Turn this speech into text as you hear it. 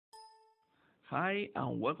Hi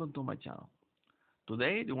and welcome to my channel.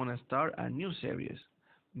 Today we want to start a new series.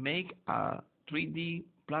 Make a 3D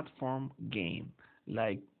platform game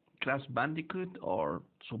like Crash Bandicoot or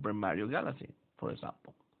Super Mario Galaxy, for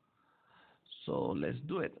example. So let's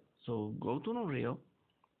do it. So go to Unreal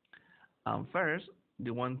and first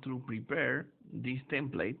we want to prepare this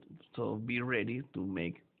template so be ready to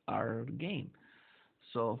make our game.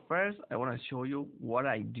 So first I want to show you what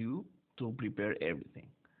I do to prepare everything.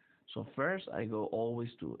 So first I go always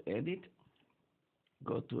to edit,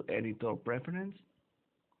 go to editor preference,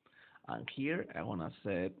 and here I want to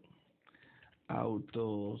set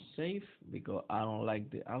auto save because I don't like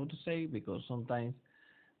the auto save because sometimes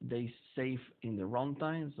they save in the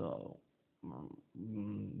runtime. So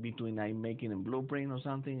between I making a blueprint or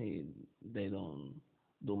something, they don't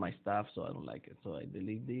do my stuff, so I don't like it. So I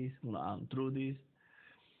delete this, I'm gonna undo this.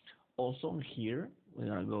 Also here we're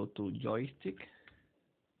gonna go to joystick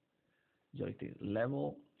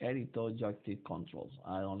level, editor, joystick controls.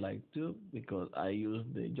 I don't like to because I use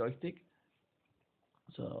the joystick,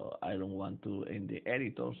 so I don't want to in the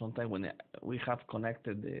editor. Sometimes when we have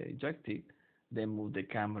connected the joystick, then move the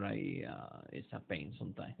camera. It's a pain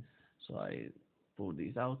sometimes. So I pull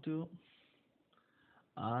this out too,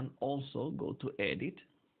 and also go to edit,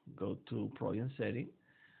 go to project setting,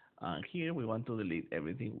 and here we want to delete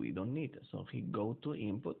everything we don't need. So he go to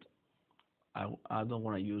input. I don't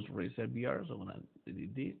want to use reset VR, so I'm gonna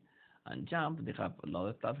delete this and jump. They have a lot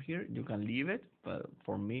of stuff here. You can leave it, but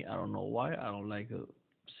for me, I don't know why. I don't like to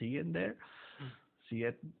see it there. See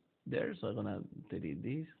it there, so I'm gonna delete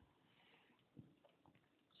this.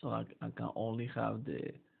 So I can only have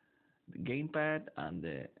the gamepad and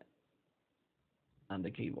the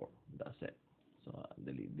keyboard. That's it. So I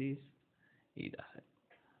delete this. That's it.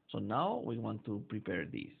 So now we want to prepare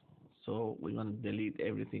this. So we want to delete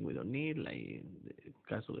everything we don't need, like the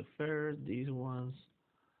castle affairs, these ones.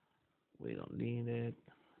 We don't need it.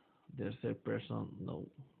 The third person, no.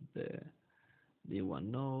 The one,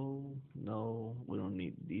 no, no. We don't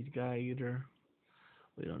need this guy either.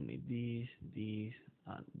 We don't need this,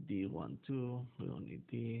 and this one too. We don't need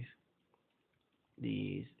this,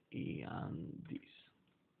 and this.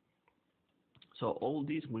 So all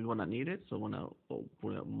these we're gonna need it. So I'm gonna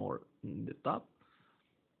put it more in the top.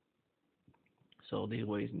 So this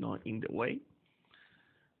way is not in the way,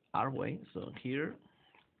 our way. So here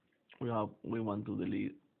we want to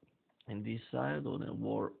delete in this side on the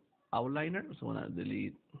word outliner. So I'm gonna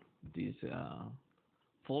delete these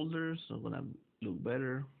folders. So I'm gonna look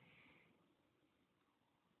better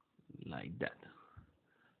like that.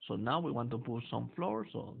 So now we want to put some floor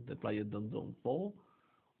so the player don't fall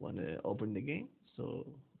when they open the game. So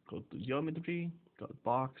go to geometry, go to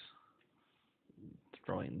box,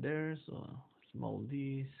 throw in there. So small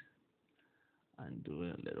this and do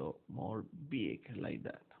it a little more big like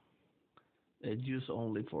that. It's used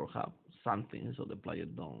only for have something so the player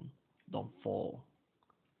don't fall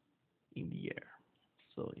in the air.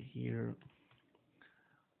 So here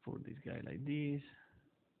for this guy like this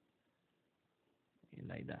and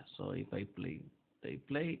like that. So if I play, they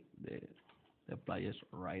play the players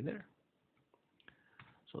right there.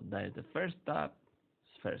 So that is the first step.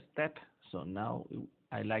 First step. So now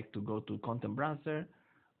I like to go to content browser,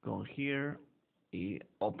 go here,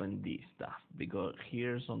 open this stuff because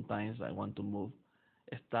here sometimes I want to move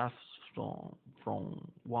stuff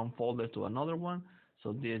from one folder to another one.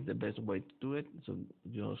 So this is the best way to do it. So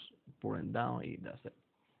just pull it down, that's it.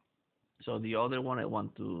 So the other one I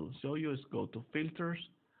want to show you is go to filters,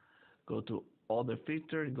 go to other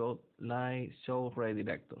filter, go like show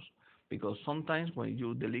redirectors. Because sometimes when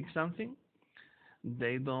you delete something,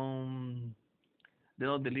 they don't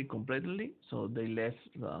delete completely, so they left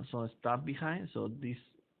some stuff behind. So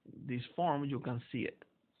this form you can see it.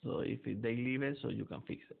 So if they leave it, so you can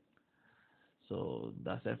fix it. So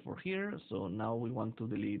that's it for here. So now we want to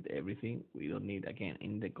delete everything we don't need again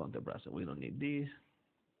in the content browser. We don't need this,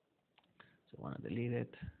 so I want to delete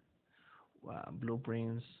it.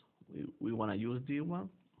 Blueprints, we want to use this one.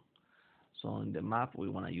 So in the map we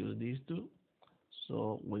want to use these two.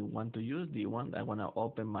 So we want to use the one. I want to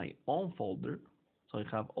open my own folder. So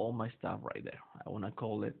I have all my stuff right there. I want to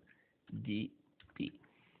call it DP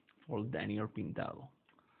for Daniel Pintado.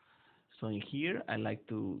 So in here, I like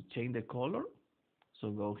to change the color.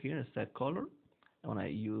 So go here and set color. I want to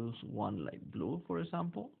use one like blue, for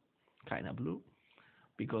example, kind of blue.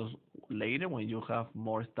 Because later when you have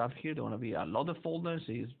more stuff here, there want to be a lot of folders.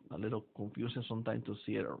 It's a little confusing sometimes to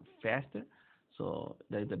see it faster. So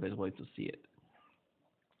that's the best way to see it.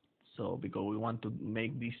 So because we want to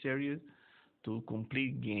make this series to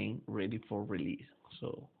complete game ready for release.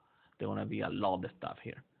 So there wanna be a lot of stuff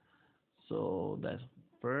here. So that's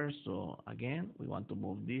first. So again, we want to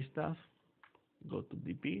move this stuff. Go to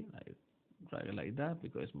DP, like drag it like that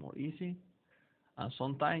because it's more easy. And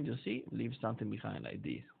sometimes you see, leave something behind like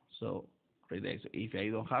this. So redirect. So if I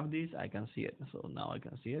don't have this, I can see it. So now I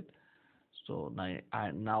can see it. So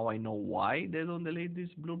now I know why they don't delete this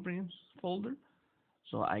blueprints folder.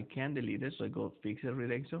 So I can delete it. So I go fix the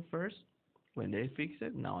redirection first. When they fix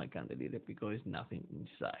it, now I can delete it because it's nothing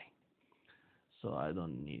inside. So I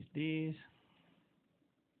don't need this.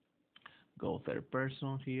 Go third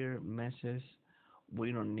person here, message.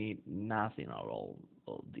 We don't need nothing at all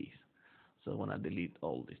this. So I want to delete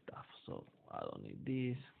all this stuff. So I don't need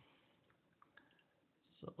this.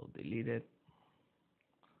 So delete it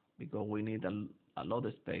because we need a lot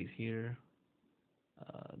of space here.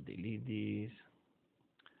 Delete this.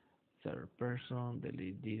 Third person,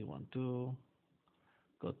 delete this one too.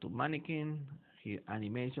 Go to mannequin. Here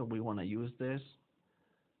animation, we want to use this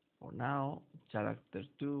for now. Character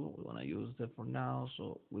 2, we want to use it for now.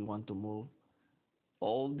 So we want to move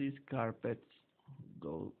all these carpets.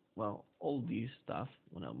 Go well, all this stuff.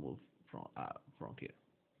 We want to move from here.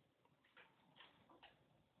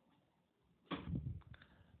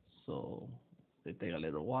 So they take a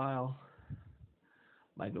little while.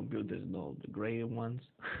 My computers know the gray ones.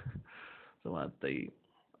 So I take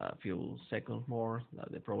a few seconds more.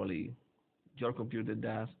 They probably your computer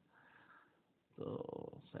does.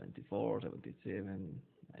 So 74, 77,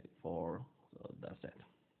 94. So that's it.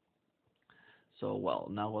 So well,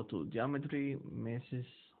 now go to geometry, meshes.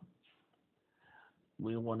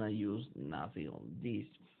 We want to use nothing on this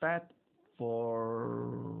path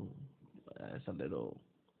for it's a little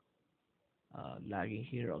lagging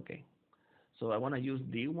here. Okay, so I want to use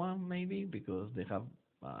D1 maybe because they have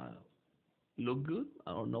look good.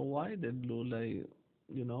 I don't know why they look like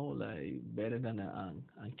like better than a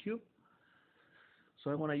cube.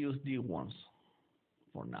 So I want to use D1s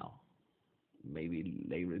for now. Maybe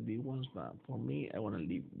later D1s, but for me I want to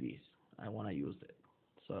leave this. I want to use it.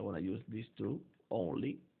 So I want to use these two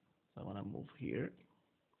only. So I want to move here.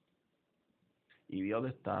 If the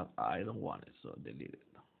other stuff I don't want it, so delete it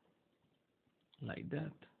like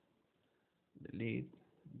that. Delete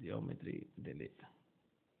geometry, delete.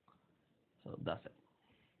 So that's it.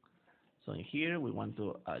 So in here we want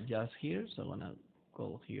to adjust here. So I'm gonna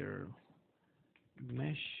call here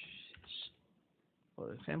mesh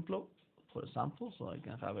for example, so I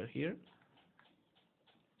can have it here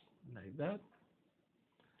like that.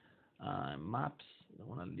 Maps, I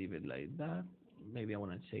want to leave it like that. Maybe I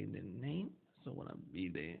want to change the name, so I want to be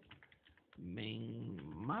the main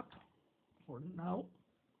map for now,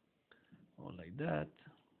 or like that.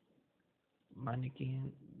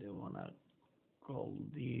 Mannequin, they want to call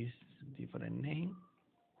this different name,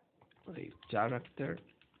 like character,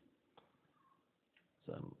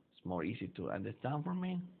 so it's more easy to understand for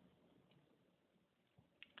me.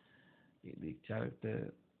 The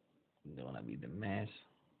character, they want to be the mesh.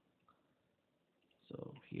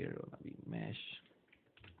 So here gonna be mesh.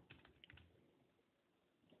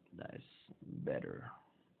 That's better,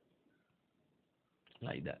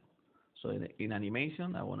 like that. So in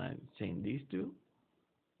animation, I wanna change these two.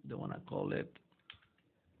 They wanna call it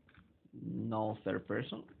no third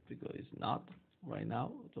person because it's not right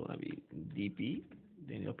now. It's gonna be DP,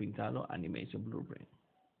 Daniel Pintado animation blueprint.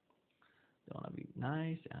 They wanna be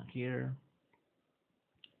nice, and here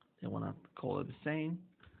they wanna call it the same.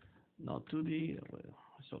 Not 2D,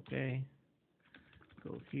 it's okay.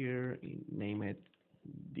 Go here, name it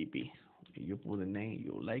DP. You put the name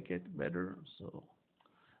you like it better. So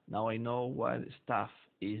now I know what stuff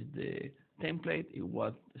is the template and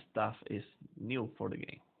what stuff is new for the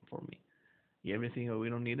game for me. Everything we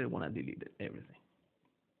don't need it, wanna delete it, everything.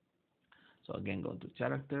 So again, go to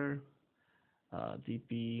character,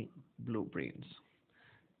 DP blueprints.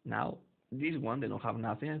 Now this one they don't have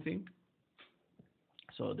nothing, I think.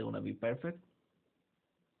 So they wanna be perfect.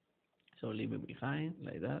 So leave it behind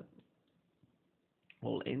like that.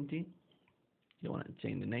 All empty. You wanna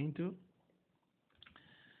change the name to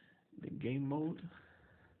the game mode.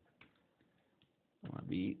 Wanna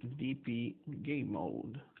be DP game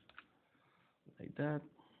mode like that.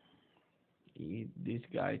 This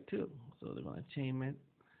guy too. So they're gonna change it.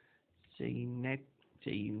 Change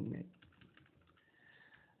it.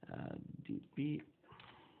 DP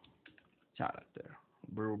character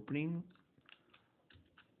blueprint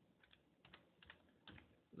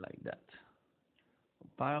like that.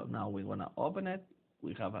 File. Now we wanna open it.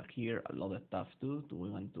 We have here a lot of stuff too. We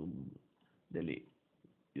want to delete.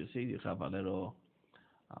 You see, you have a little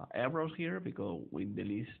errors here because we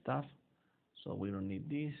delete stuff, so we don't need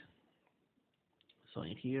this. So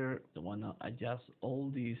in here, I want to adjust all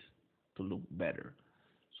these to look better.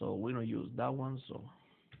 So we don't use that one, so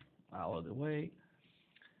out of the way.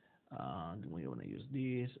 We want to use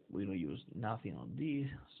this. We don't use nothing on this.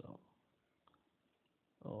 So,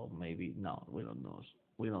 or maybe no, we don't know.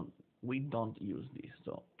 We don't use this.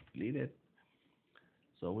 So delete it.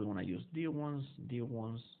 So we want to use these ones,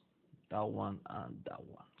 that one, and that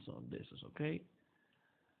one. So this is okay.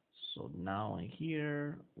 So now in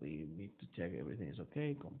here, we need to check everything is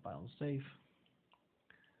okay. Compile save.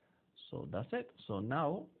 So that's it. So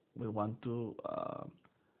now we want to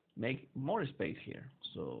make more space here.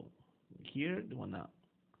 So here, you wanna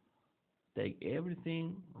take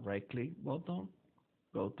everything, right click button,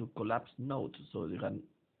 go to collapse node. So you can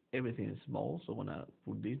everything is small. So I'm gonna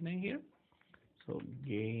put this name here. So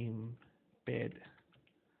game pet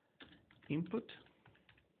input.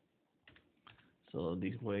 So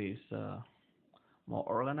this way is more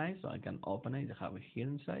organized. So I can open it. I have it here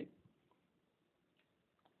inside,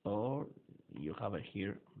 or you have it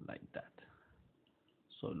here like that.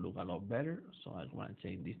 So look a lot better. So I want to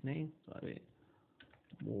change this name. So I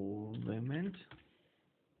movement.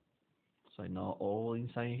 So I know all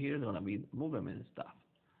inside here is gonna be movement stuff.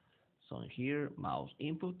 So here mouse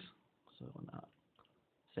input. So I'm gonna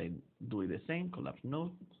say do it the same. Collapse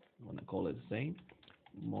node. I'm gonna call it the same.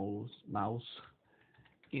 Mouse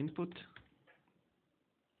input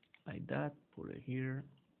like that. Put it here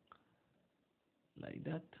like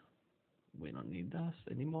that. We don't need that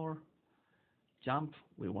anymore. Jump.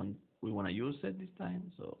 We want to use it this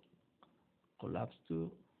time. So collapse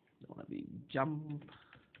to. They want to be jump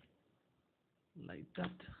like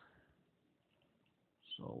that.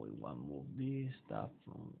 So we want to move this stuff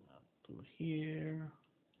from to here.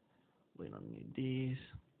 We don't need this.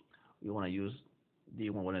 We want to use. We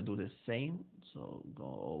want to do the same. So go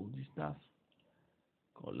all this stuff.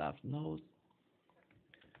 Collapse node.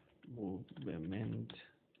 Movement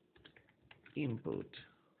input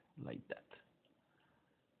like that.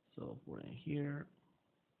 So put in here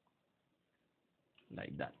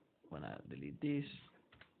like that. When I delete this,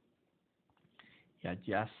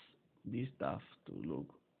 adjust this stuff to look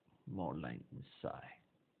more like inside,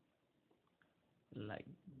 like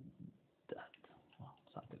that. Well,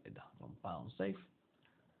 something like that. Compound save.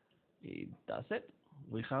 That's it.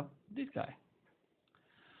 We have this guy.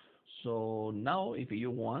 So now, if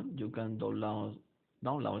you want, you can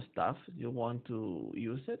download stuff. You want to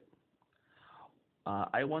use it.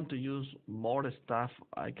 I want to use more stuff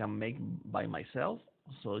I can make by myself,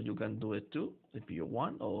 so you can do it too if you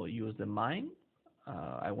want, or use the mine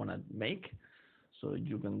I want to make. So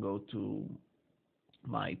you can go to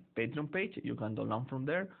my Patreon page. You can download from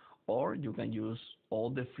there, or you can use all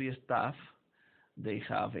the free stuff they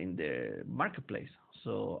have in the marketplace.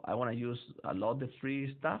 So I want to use a lot of the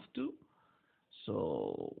free stuff too.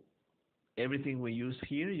 So everything we use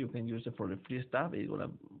here, you can use it for the free stuff. It's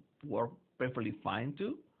gonna work perfectly fine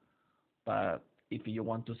too. But if you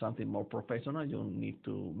want to something more professional, you need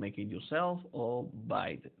to make it yourself or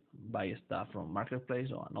buy stuff from marketplace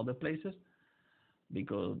or other places,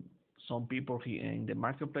 because some people here in the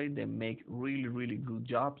marketplace they make really good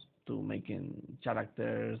jobs to making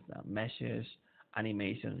characters, meshes,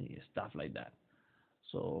 animation, stuff like that.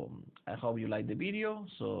 So I hope you like the video.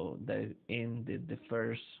 So that in the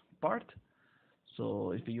first part.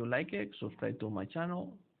 So if you like it, subscribe to my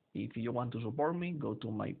channel. If you want to support me, go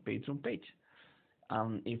to my Patreon page.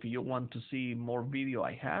 If you want to see more video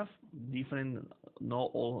I have, different,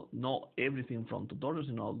 not everything from tutorials,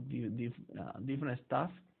 different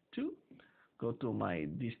stuff too, go to my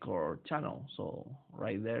Discord channel. So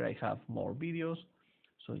right there I have more videos,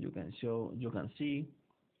 so you can see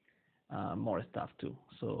more stuff too.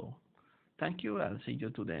 So thank you, and see you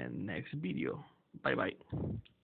to the next video. Bye bye.